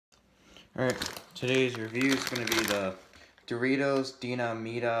Alright, today's review is going to be the Doritos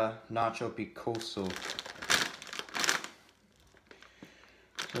Dinamita Nacho Picosso.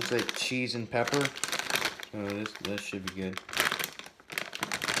 Looks like cheese and pepper, so this should be good.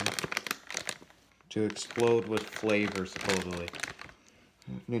 To explode with flavor, supposedly.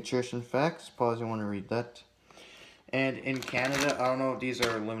 Nutrition facts, pause, you want to read that. And in Canada, I don't know if these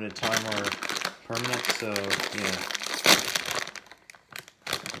are limited time or permanent, so yeah.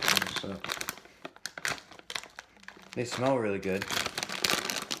 So, they smell really good.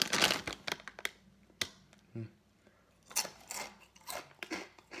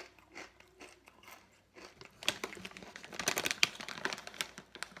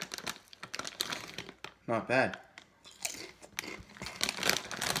 Not bad.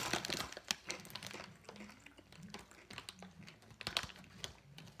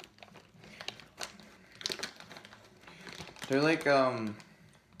 They're like,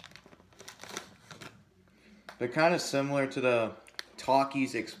 they're kind of similar to the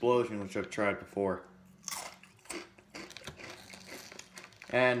Takis Explosion, which I've tried before.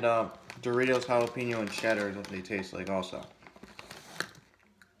 And Doritos Jalapeno and Cheddar is what they taste like also.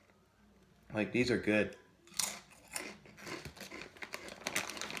 Like, these are good.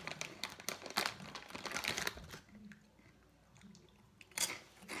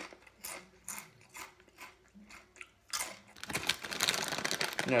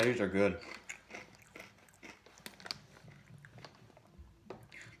 Yeah, these are good.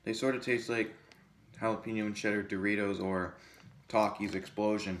 They sort of taste like jalapeno and cheddar Doritos or Takis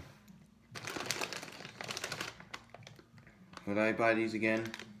Explosion. Would I buy these again?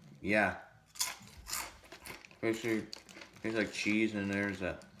 Yeah. Basically, there's like cheese and there's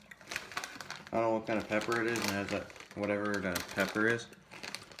that, I don't know what kind of pepper it is, and it has that whatever the pepper is.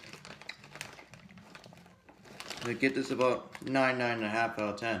 I get this about 9.5 out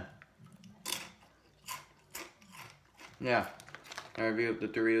of 10. Yeah, I reviewed the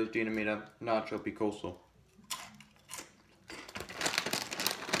Doritos Dinamita Nacho Picosso.